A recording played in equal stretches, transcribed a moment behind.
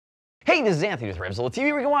Hey, this is Anthony with RevZilla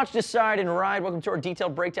TV. We can watch, decide, and ride. Welcome to our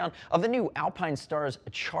detailed breakdown of the new Alpinestars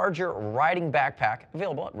Charger riding backpack,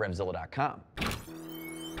 available at RevZilla.com.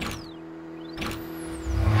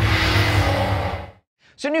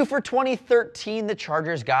 So new for 2013, the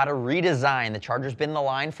Charger's got a redesign. The Charger's been in the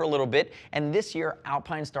line for a little bit, and this year,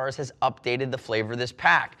 Alpinestars has updated the flavor of this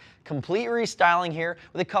pack. Complete restyling here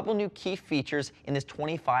with a couple new key features in this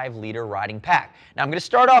 25-liter riding pack. Now I'm going to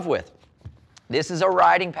start off with, this is a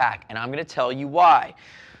riding pack, and I'm going to tell you why.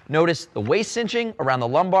 Notice the waist cinching around the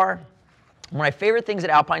lumbar. One of my favorite things that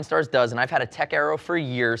Alpinestars does, and I've had a Tech Aero for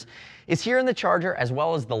years, is here in the Charger as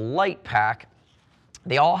well as the light pack,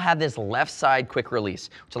 they all have this left side quick release,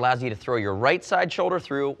 which allows you to throw your right side shoulder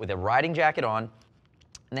through with a riding jacket on,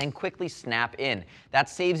 and then quickly snap in. That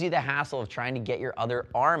saves you the hassle of trying to get your other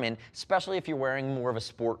arm in, especially if you're wearing more of a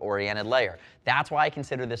sport-oriented layer. That's why I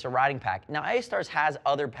consider this a riding pack. Now, Alpinestars has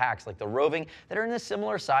other packs like the Roving that are in a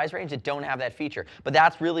similar size range that don't have that feature, but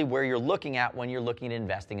that's really where you're looking at when you're looking at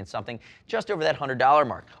investing in something just over that $100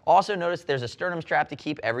 mark. Also notice there's a sternum strap to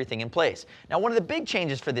keep everything in place. Now, one of the big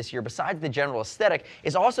changes for this year, besides the general aesthetic,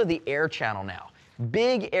 is also the air channel now.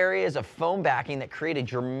 Big areas of foam backing that create a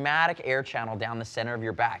dramatic air channel down the center of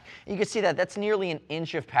your back. You can see that that's nearly an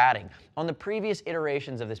inch of padding. On the previous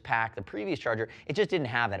iterations of this pack, the previous Charger, it just didn't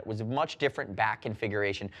have that. It was a much different back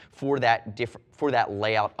configuration for that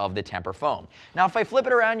layout of the temper foam. Now, if I flip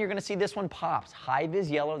it around, you're going to see this one pops. High-vis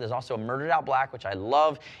yellow. There's also a murdered out black, which I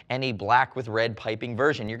love, and a black with red piping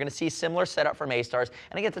version. You're going to see similar setup from Alpinestars,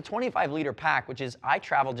 and it gets a 25-liter pack, which is, I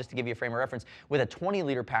travel, just to give you a frame of reference, with a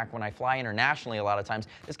 20-liter pack when I fly internationally a lot of times.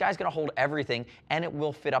 This guy's going to hold everything, and it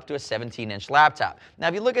will fit up to a 17-inch laptop. Now,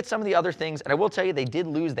 if you look at some of the other things, and I will tell you, they did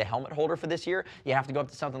lose the helmet holder for this year. You have to go up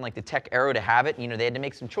to something like the Tech Aero to have it. You know, they had to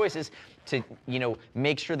make some choices to,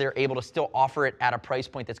 make sure they're able to still offer it at a price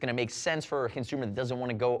point that's going to make sense for a consumer that doesn't want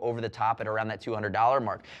to go over the top at around that $200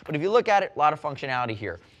 mark. But if you look at it, a lot of functionality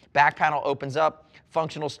here. Back panel opens up,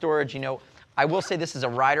 functional storage. I will say this is a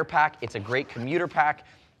rider pack. It's a great commuter pack.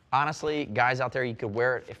 Honestly, guys out there, you could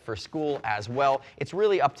wear it for school as well. It's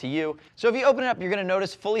really up to you. So if you open it up, you're going to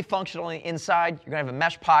notice fully functional on the inside. You're going to have a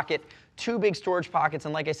mesh pocket, two big storage pockets,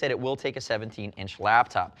 and like I said, it will take a 17-inch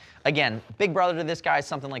laptop. Again, big brother to this guy is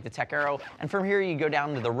something like the Tech Aero, and from here you go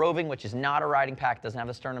down to the Roving, which is not a riding pack, doesn't have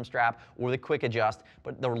the sternum strap or the quick adjust,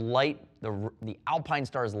 but the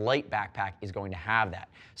Alpinestars light backpack is going to have that.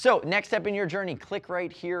 So next step in your journey, click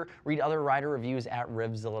right here, read other rider reviews at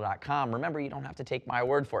RevZilla.com. Remember, you don't have to take my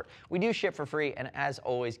word for it. We do ship for free, and as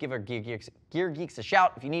always, give our Gear Geeks a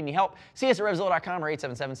shout if you need any help. See us at RevZilla.com or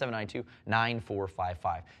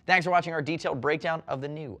 877-792-9455. Thanks for watching our detailed breakdown of the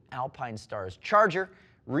new Alpinestars Charger,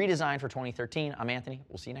 redesigned for 2013. I'm Anthony.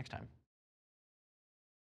 We'll see you next time.